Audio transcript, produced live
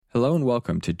Hello and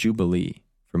welcome to Jubilee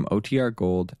from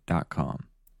OTRGold.com.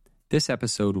 This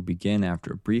episode will begin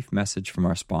after a brief message from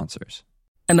our sponsors.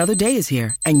 Another day is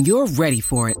here, and you're ready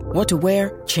for it. What to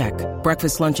wear? Check.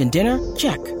 Breakfast, lunch, and dinner?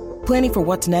 Check. Planning for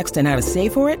what's next and how to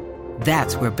save for it?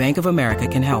 That's where Bank of America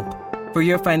can help. For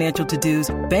your financial to-dos,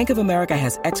 Bank of America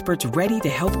has experts ready to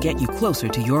help get you closer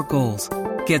to your goals.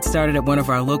 Get started at one of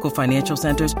our local financial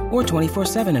centers or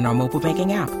 24/7 in our mobile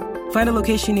banking app. Find a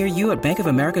location near you at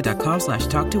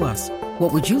bankofamerica.com/talktous.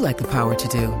 What would you like the power to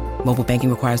do? Mobile banking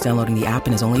requires downloading the app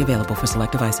and is only available for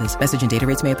select devices. Message and data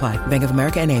rates may apply. Bank of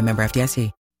America N.A., member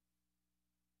FDIC.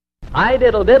 Hi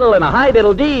diddle diddle and a high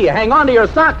diddle dee. Hang on to your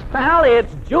socks, pal.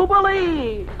 It's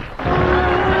Jubilee.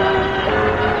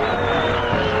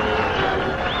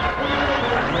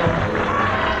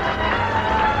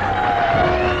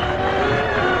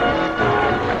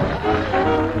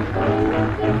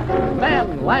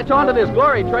 Latch onto this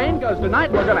glory train, because tonight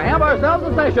we're going to have ourselves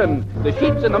a session. The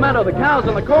sheep's in the meadow, the cow's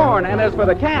in the corn, and as for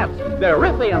the cats, they're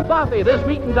riffy and boffy this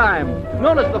meeting time.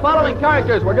 Notice the following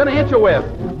characters we're going to hit you with.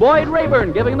 Boyd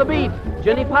Raeburn giving the beat,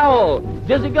 Ginny Powell,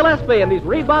 Dizzy Gillespie and these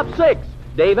Rebop Six,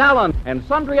 Dave Allen, and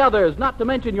sundry others, not to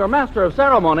mention your master of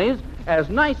ceremonies, as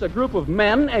nice a group of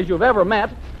men as you've ever met,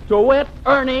 to wit,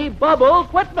 Ernie Bubbles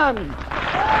Whitman.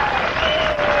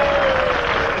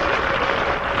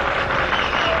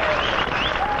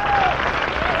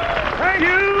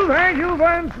 Thank you,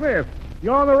 Van Smith.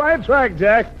 You're on the right track,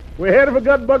 Jack. We're headed for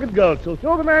Gut Bucket Gulch, so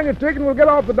show the man your ticket and we'll get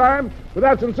off the dime with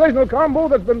that sensational combo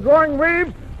that's been drawing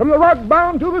waves from the rock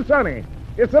bound to the sunny.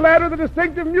 It's the lad of the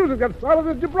distinctive music that's solid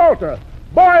as Gibraltar,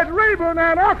 Boyd Raeburn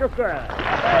and Orchestra.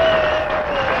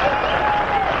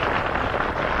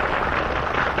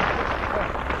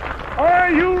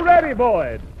 Are you ready,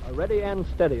 Boyd? Ready and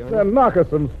steady, Ernie. Then knock us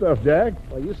some stuff, Jack.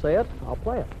 Well, you say it, I'll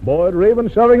play it. Boyd Raeburn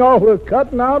shoving off with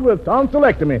cutting out with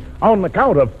tonsillectomy on the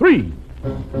count of 3.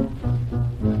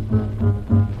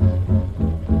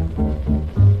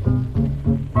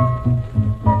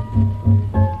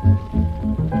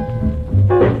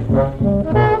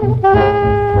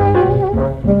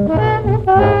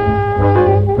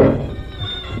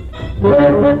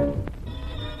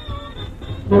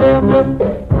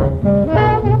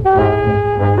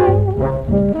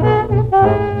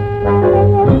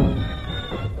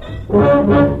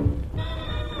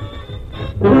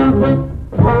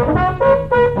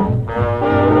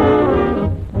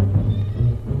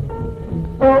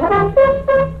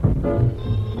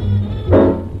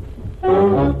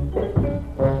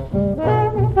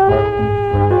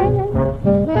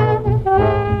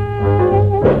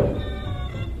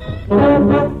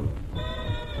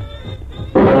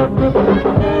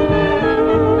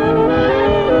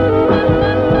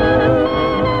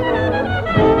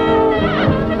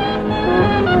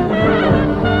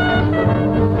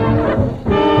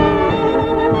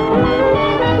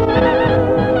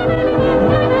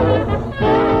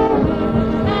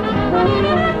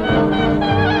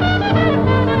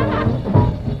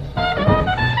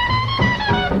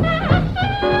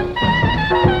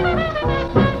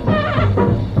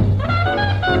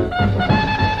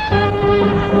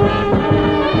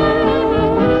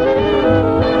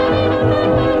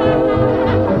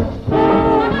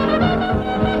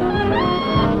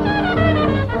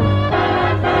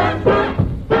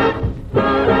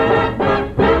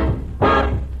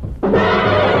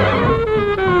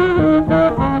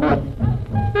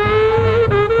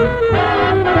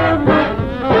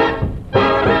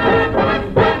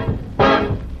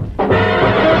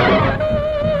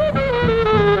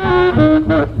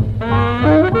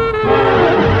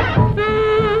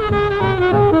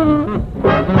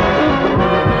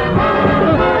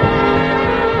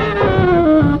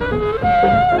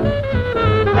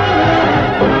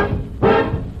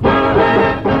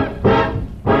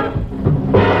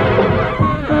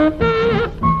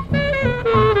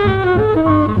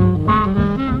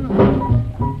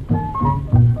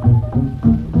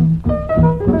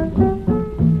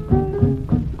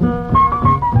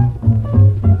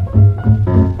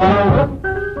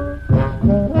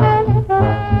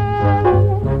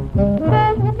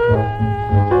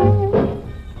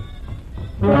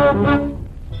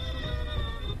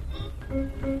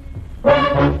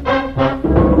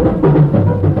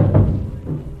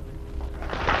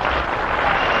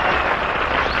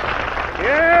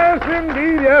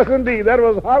 Yes, indeed. That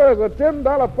was hotter as a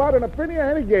 $10 pot in a penny a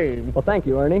penny game. Well, thank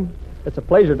you, Ernie. It's a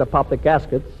pleasure to pop the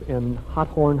gaskets in Hot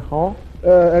Horn Hall.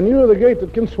 And you're the gate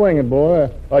that can swing it, boy.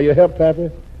 Are you hep,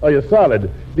 Pappy? Are you solid?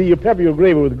 Do you pepper your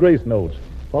gravy with grace notes?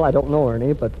 Well, I don't know,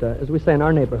 Ernie, but as we say in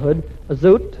our neighborhood, a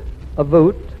zoot, a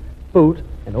voot, boot,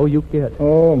 And oh, you kid.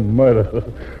 Oh, murder.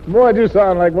 Boy, you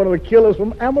sound like one of the killers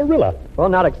from Amarillo. Well,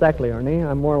 not exactly, Ernie.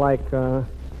 I'm more like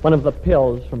one of the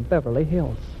pills from Beverly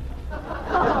Hills.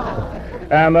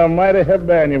 And a mighty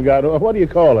headband you've got. What do you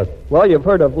call it? Well, you've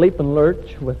heard of Leap and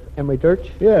Lurch with Emery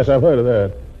Dirch? Yes, I've heard of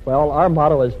that. Well, our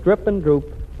motto is Drip and Droop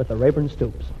with the Raeburn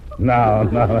Stoops. No.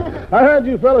 I heard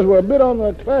you fellas were a bit on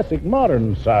the classic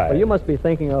modern side. Well, you must be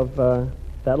thinking of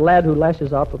that lad who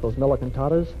lashes out with those Miller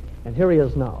cantatas. And here he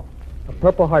is now, a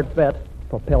Purple Heart vet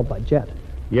propelled by jet.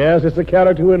 Yes, it's the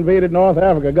character who invaded North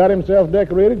Africa, got himself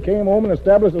decorated, came home and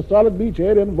established a solid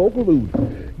beachhead in vocal booth.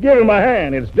 Give him a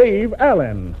hand. It's Dave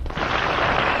Allen.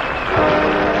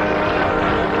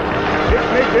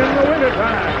 Picnic in the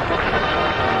wintertime.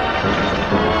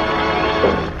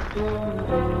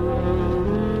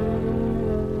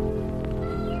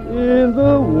 In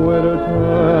the wintertime,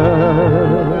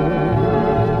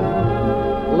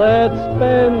 let's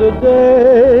spend a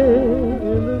day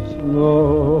in the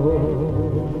snow.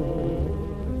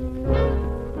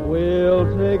 We'll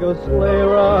take a sleigh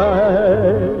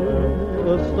ride,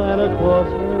 a Santa Claus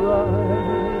sleigh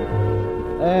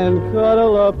ride, and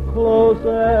cuddle up close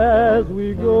as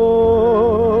we go.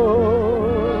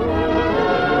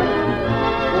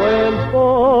 When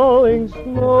falling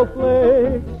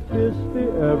snowflakes kiss the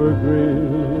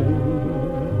evergreen,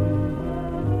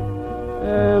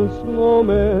 and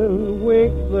snowmen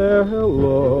wink their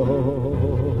hello,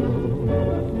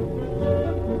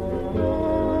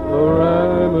 the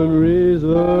rhyme and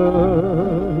reason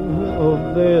of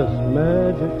this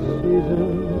magic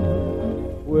season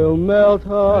will melt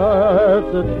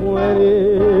hearts at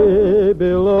 20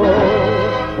 below.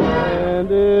 And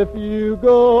if you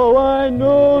go, I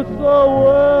know so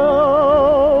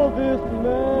well this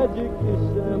magic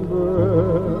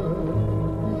December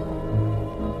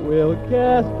will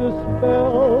cast a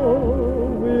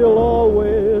spell we'll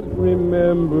always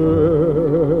remember,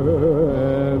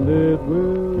 and it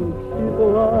will keep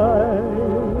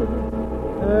alive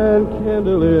and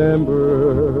kindle the ember,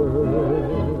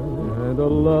 and a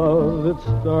love that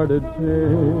started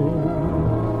pink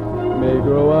may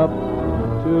grow up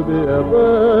to be a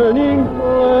burning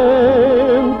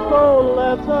flame. So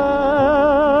let's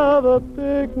have a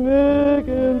picnic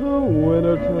in the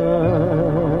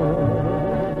wintertime.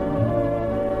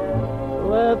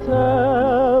 Let's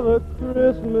have a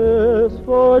Christmas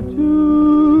for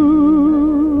two.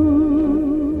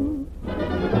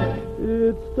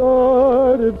 It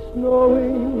started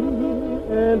snowing,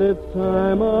 and it's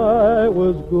time I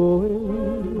was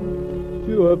going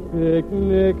to a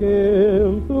picnic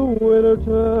in the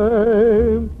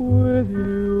wintertime with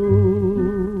you.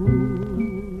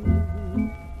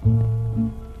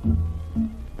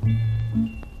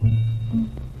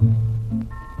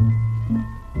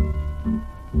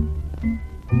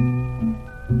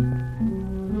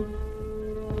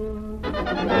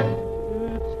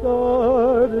 It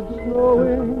started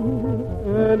snowing,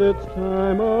 and it's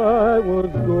time I was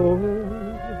going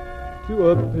to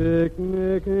a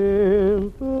picnic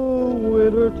in the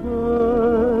wintertime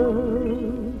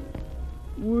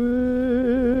with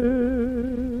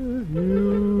you.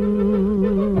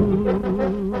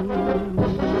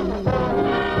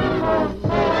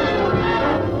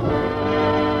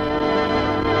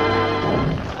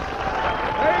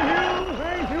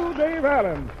 Thank you, Dave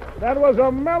Allen. That was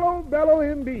a mellow bellow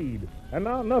indeed. And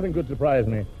now nothing could surprise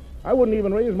me. I wouldn't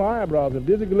even raise my eyebrows if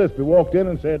Dizzy Gillespie walked in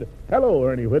and said, "Hello,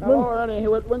 Ernie Whitman." Hello, Ernie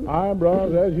Whitman.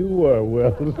 Eyebrows as you were.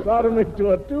 Well, started me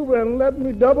to a tuba and let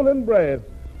me double in brass.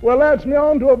 Well, latch me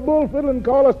on to a bull fiddle and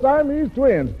call us Siamese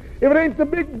twins. If it ain't the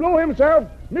big blow himself,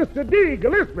 Mr. D.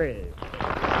 Gillespie.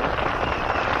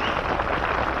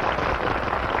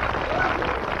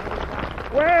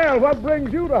 Well, what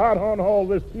brings you to Hot Horn Hall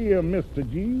this year, Mr.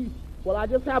 G? Well, I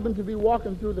just happened to be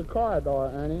walking through the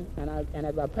corridor, Ernie, and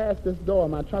as I passed this door,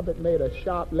 my trumpet made a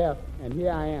sharp left, and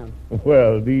here I am.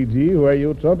 Well, DG, where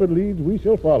your trumpet leads, we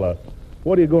shall follow.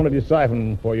 What are you going to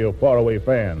decipher for your faraway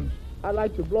fans? I'd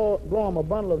like to blow them a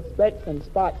bundle of specks and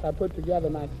spots I put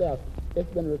together myself.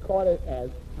 It's been recorded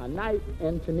as A Night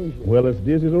in Tunisia. Well, it's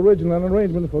Dizzy's original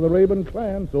arrangement for the Raeburn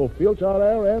clan, so filch our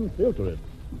air and filter it.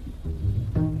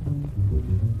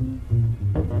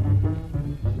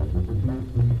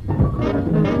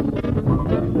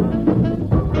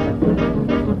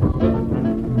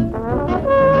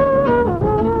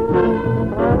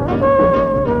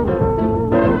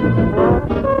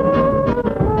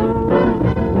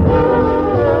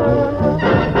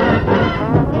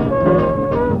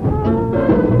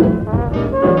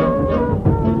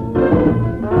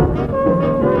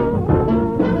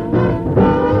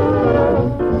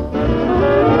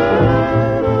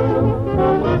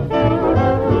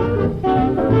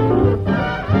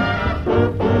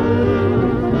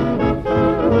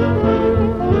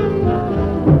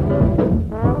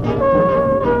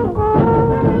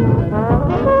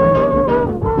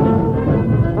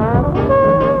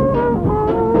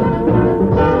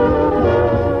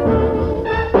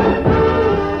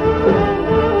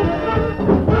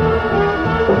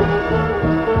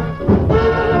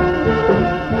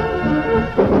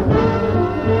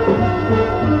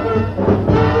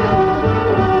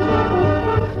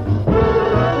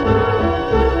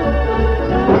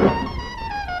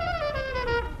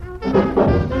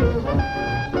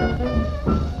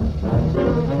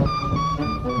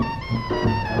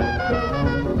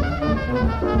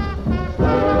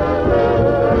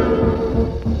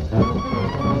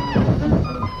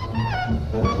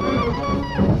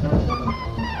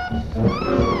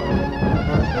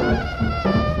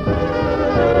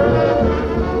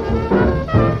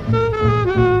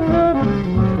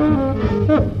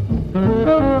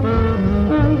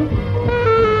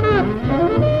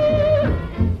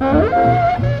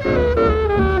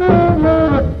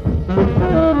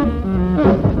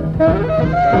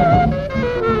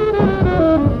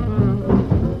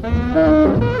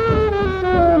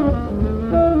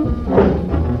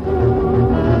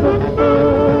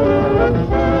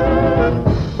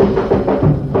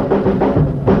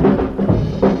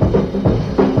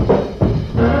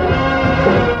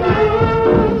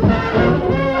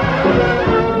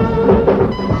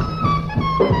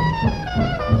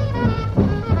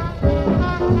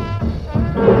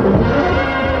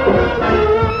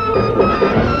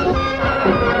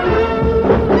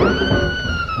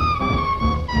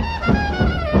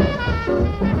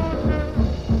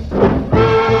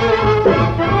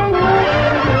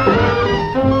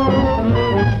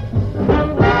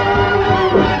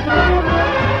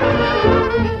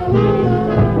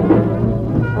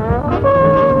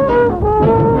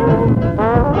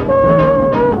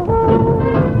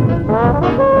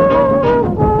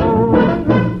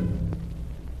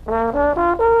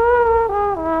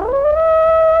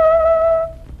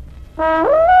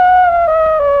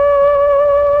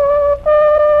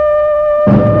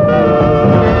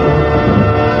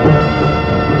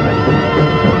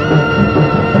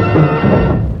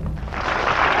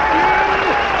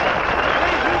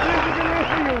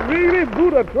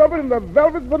 the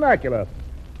Velvet Vernacular.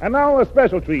 And now a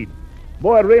special treat.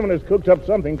 Boy, Raymond has cooked up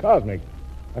something cosmic.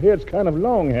 I hear it's kind of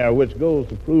long hair, which goes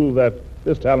to prove that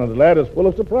this talented lad is full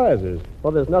of surprises.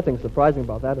 Well, there's nothing surprising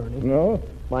about that, Ernie. No?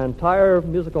 My entire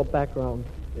musical background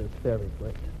is very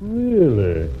great.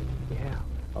 Really? Yeah,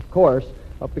 of course,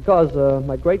 because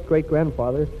my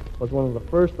great-great-grandfather was one of the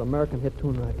first American hit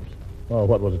tune writers. Oh,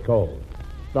 what was it called?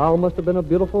 Thou must have been a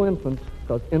beautiful infant,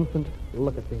 because infant,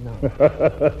 look at me now.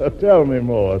 Tell me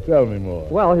more.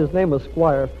 Well, his name was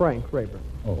Squire Frank Raeburn.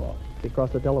 Oh, wow. He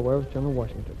crossed the Delaware with General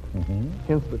Washington. Mm-hmm.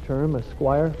 Hence the term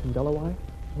Esquire from Delaware.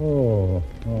 Oh.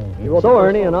 So,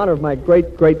 Ernie, in honor of my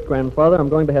great-great-grandfather, I'm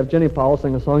going to have Jenny Powell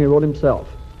sing a song he wrote himself.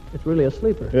 It's really a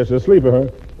sleeper. It's a sleeper, huh?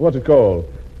 What's it called?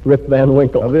 Rip Van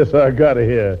Winkle. Now, this I gotta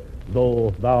hear.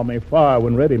 Though thou may fire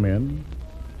when ready, men.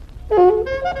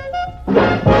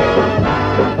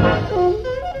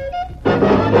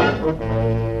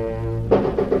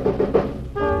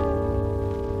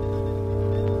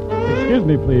 Excuse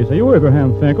me, please. Are you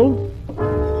Abraham Finkel?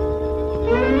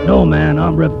 No, man.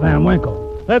 I'm Rip Van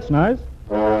Winkle. That's nice.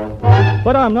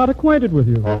 But I'm not acquainted with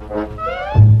you.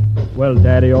 Well,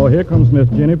 Daddy, here comes Miss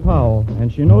Jenny Powell, and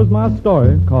she knows my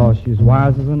story, 'cause she's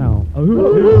wise as an owl.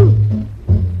 Hoot-hoo!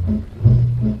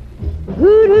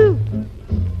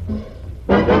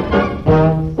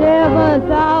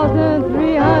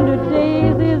 7,300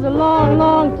 days is a long,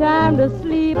 long time to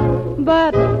sleep,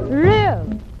 but Rip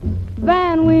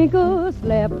Van Winkle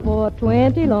slept for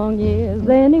 20 long years.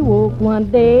 Then he woke one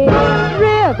day.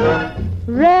 Rip,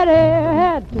 red hair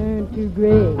had turned to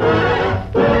gray.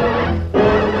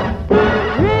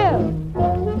 Rip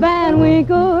Van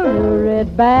Winkle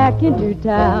rode back into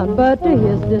town, but to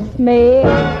his dismay,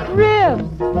 Rip's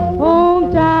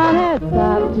hometown had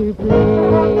stopped to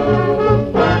play.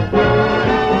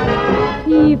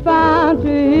 He found to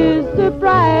his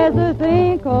surprise a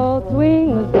thing called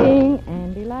swing was king,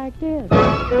 and he liked it.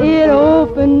 It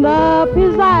opened up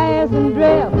his eyes and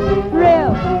Rip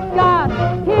got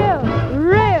him.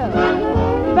 Rip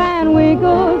Van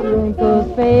Winkle's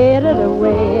wrinkles faded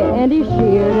away, and he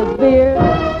sheared his beard.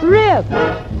 Rip,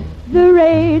 the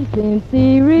rage since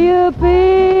he reappeared.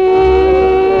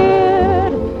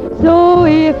 So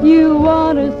if you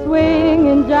want to swing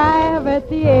and jive at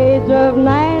the age of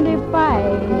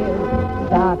 95,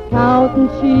 stop counting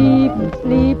sheep and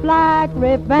sleep like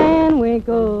Rip Van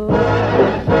Winkle.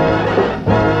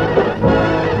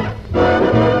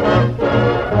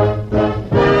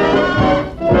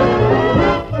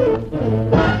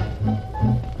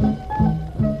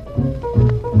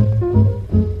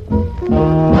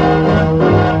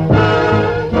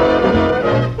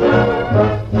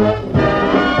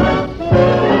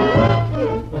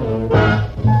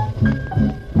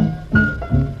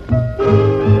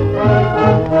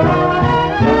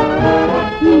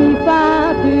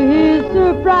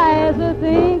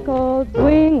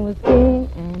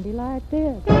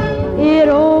 It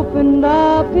opened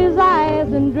up his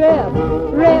eyes and Rip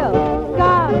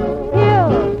got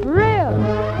him. Rip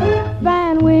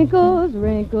Van Winkle's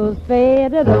wrinkles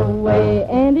faded away,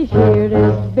 and he sheared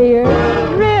his beard.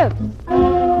 Rip's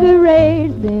the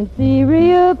rage since he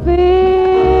reappeared.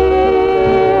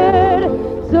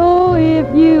 So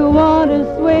if you want to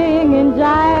swing and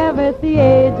jive at the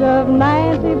age of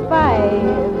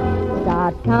 95,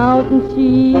 start counting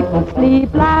sheep and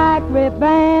sleep like Rip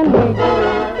Van Winkle.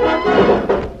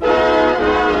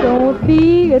 Don't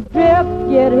be a drip,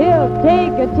 get hip,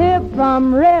 take a tip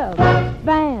from Rip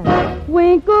Van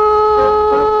Winkle.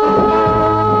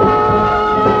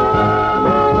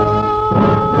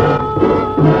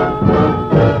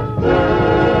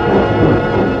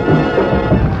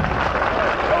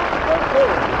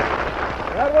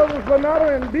 That was a sonata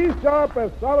in D sharp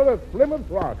as solid as Plymouth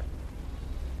Rock.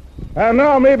 And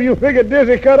now maybe you figured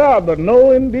Dizzy cut out, but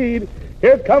no, indeed.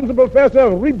 Here comes the professor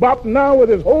rebop now with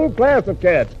his whole class of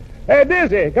cats. Hey,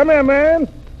 Dizzy, come here, man.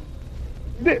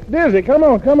 Dizzy, come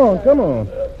on.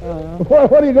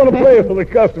 What are you going to play for the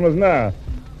customers now?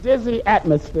 Dizzy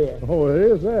atmosphere. Oh, it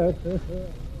is that.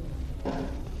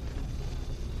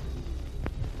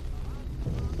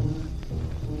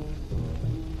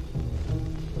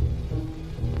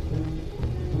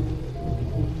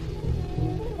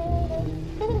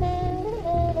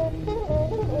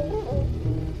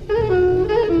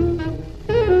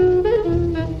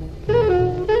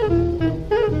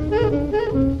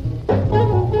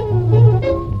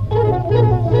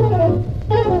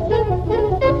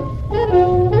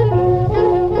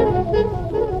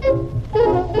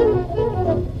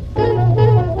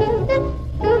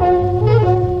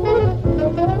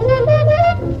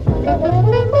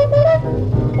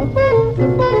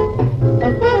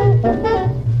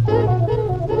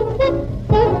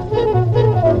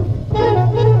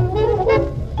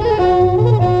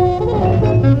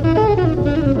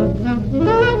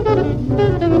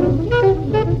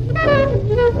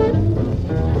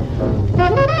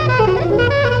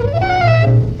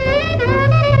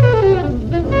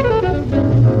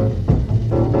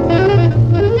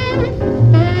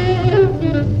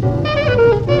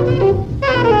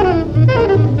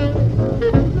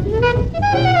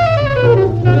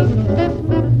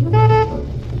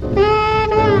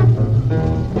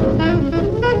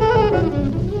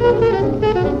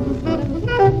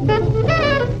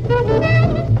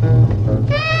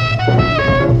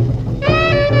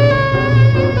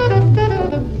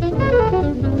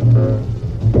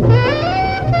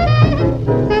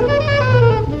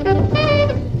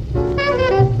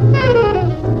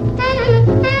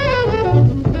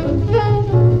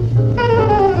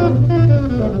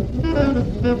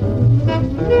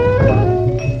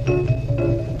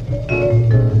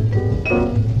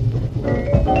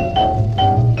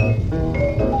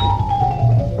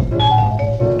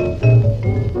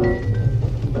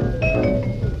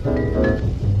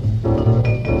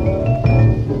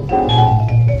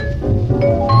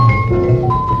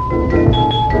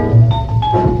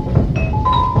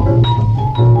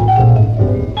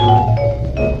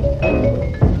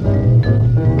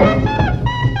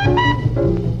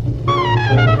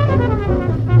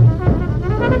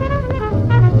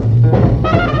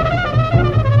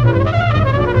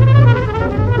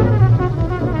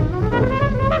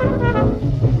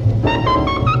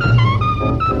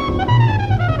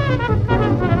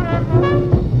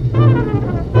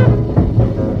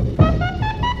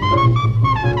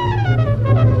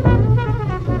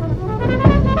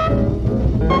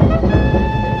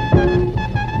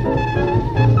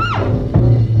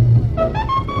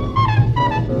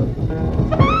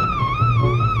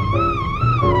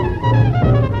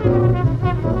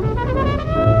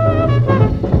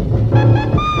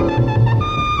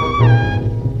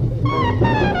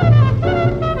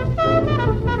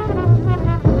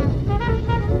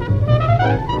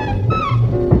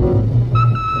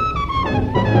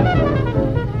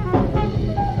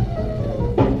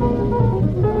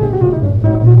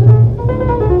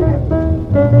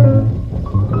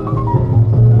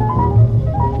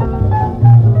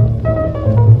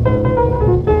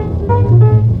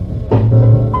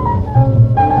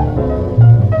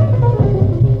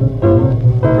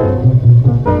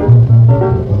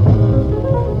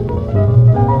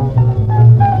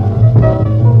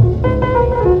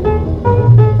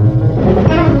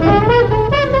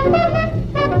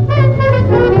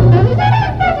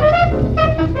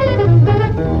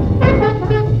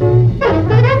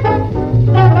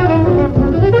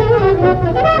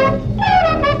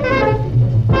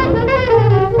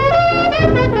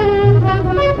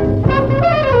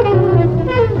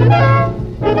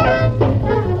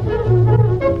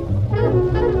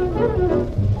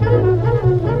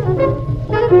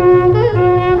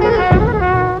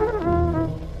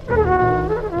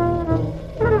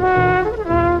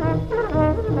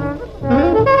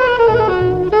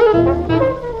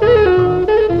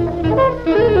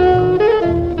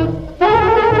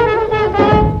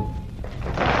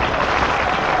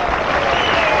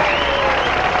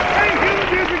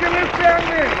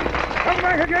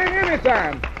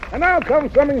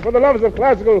 comes something for the lovers of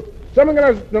classical, something that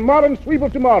has the modern sweep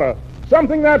of tomorrow.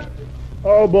 Something that...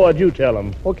 Oh, boy, you tell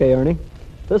him. Okay, Ernie.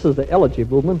 This is the elegy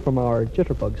movement from our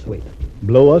Jitterbug suite.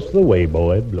 Blow us the way,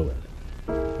 boy, blow it.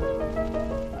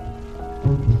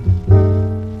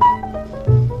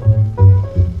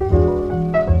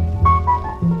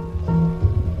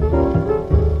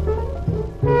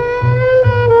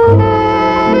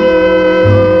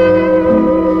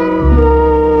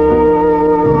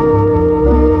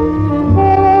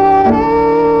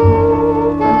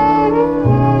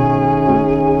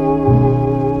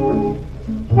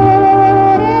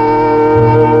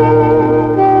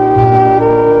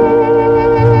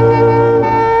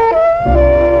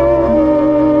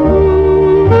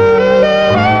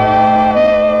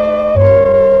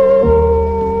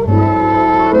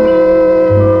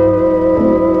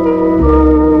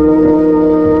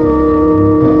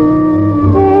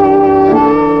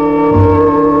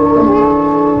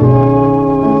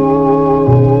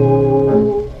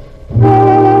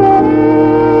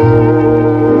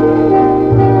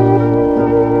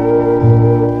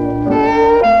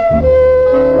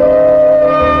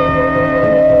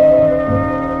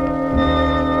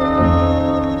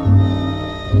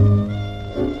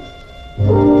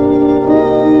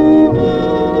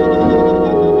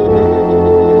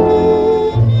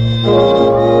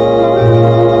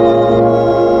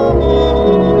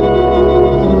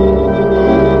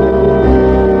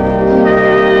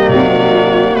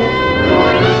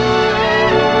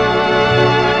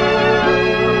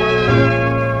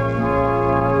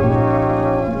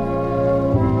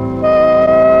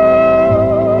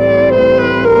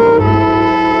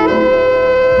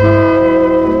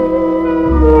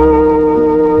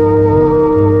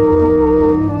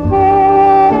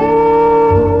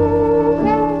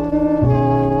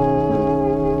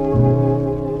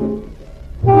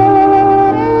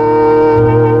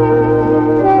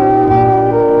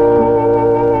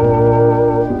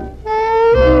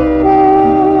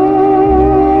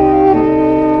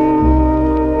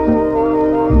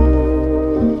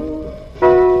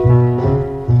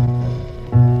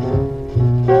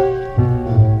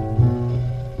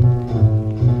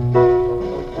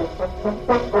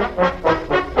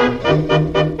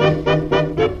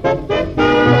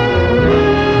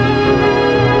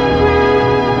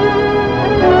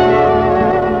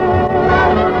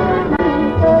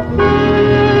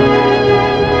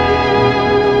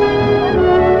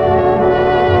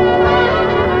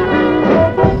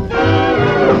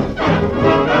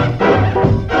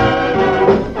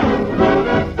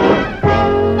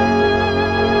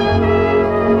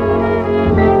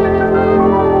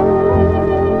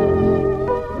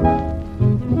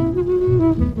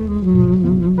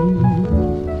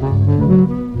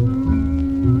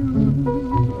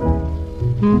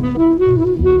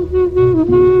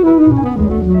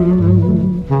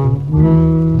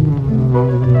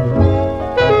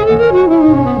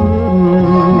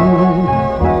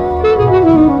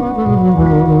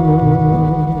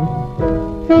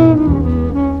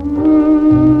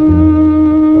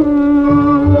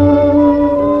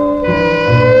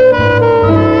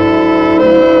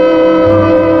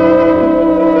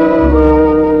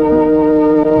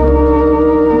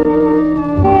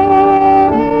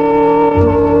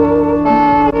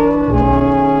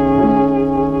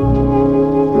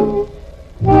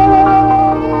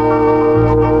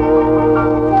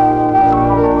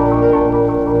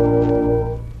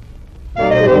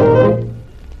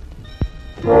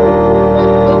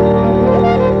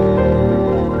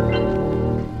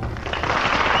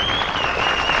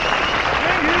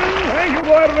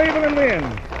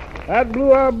 That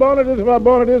blue-eye bonnet is if our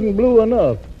bonnet isn't blue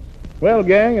enough. Well,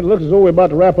 gang, it looks as though we're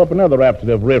about to wrap up another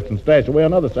rhapsody of riffs and stash away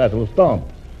another satchel of stomp.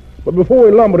 But before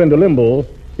we lumber into limbo,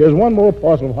 here's one more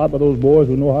parcel of hot by those boys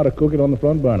who know how to cook it on the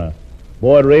front burner.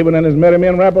 Boyd Raeburn and his merry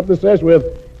men wrap up the sesh with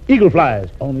Eagle Flies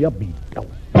on the upbeat. Go.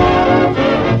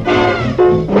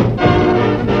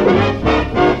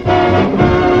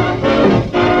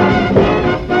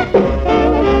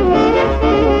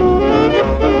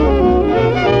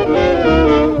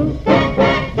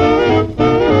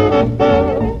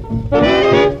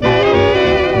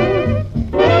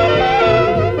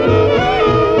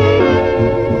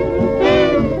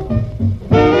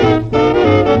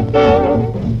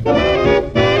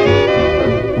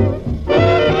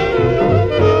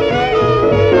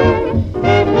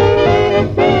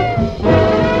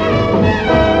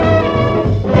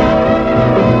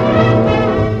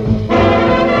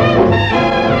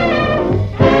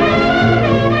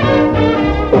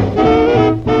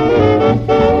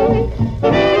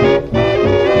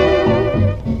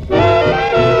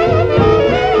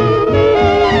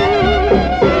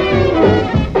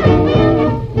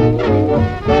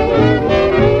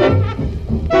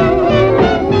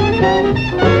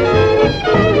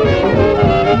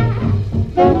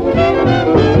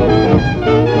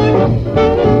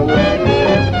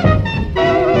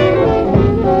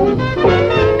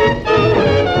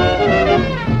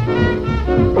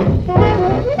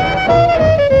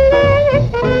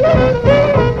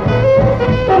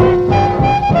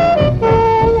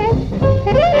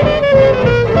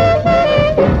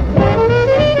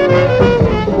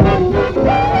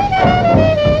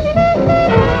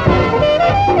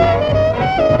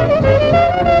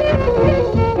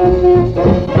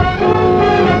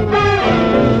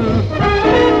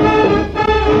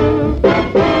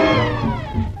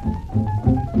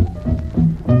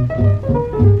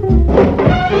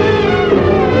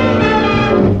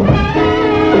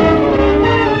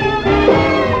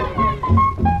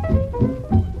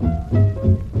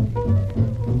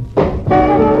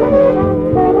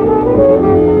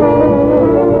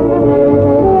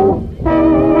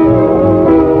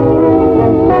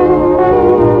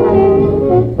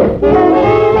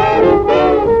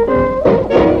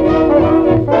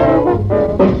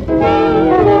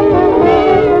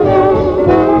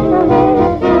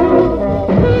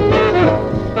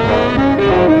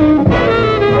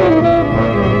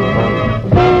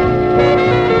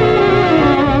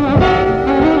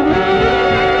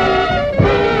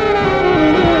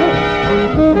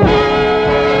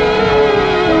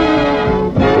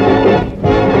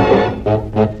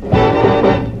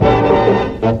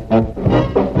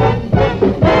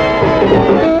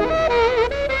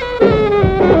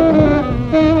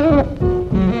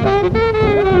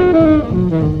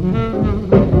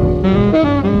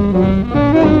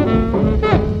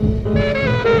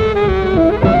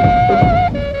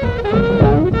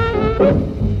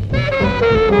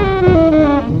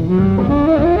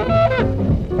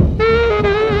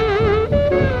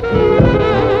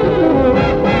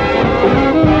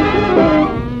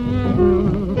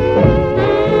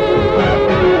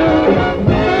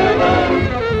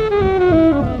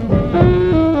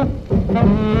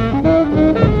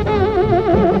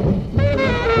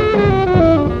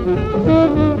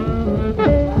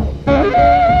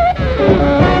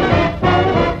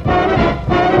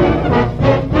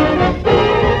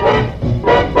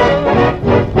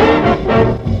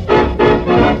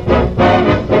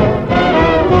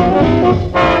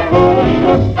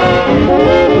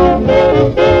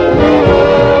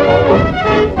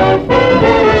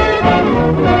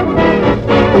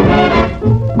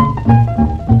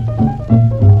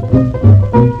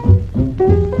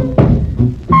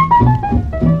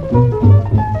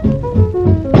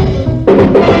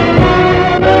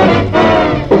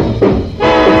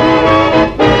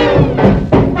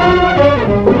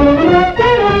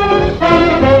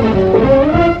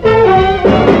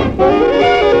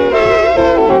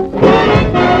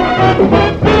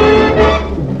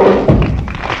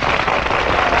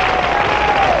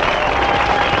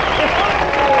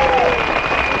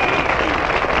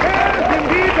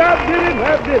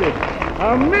 did it.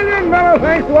 $1 million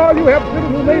thanks to all you help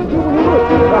citizens who made Jubilee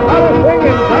the hottest thing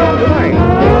in town tonight.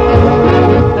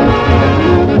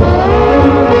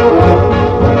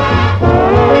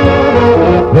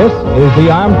 This is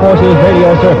the Armed Forces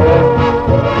Radio Service.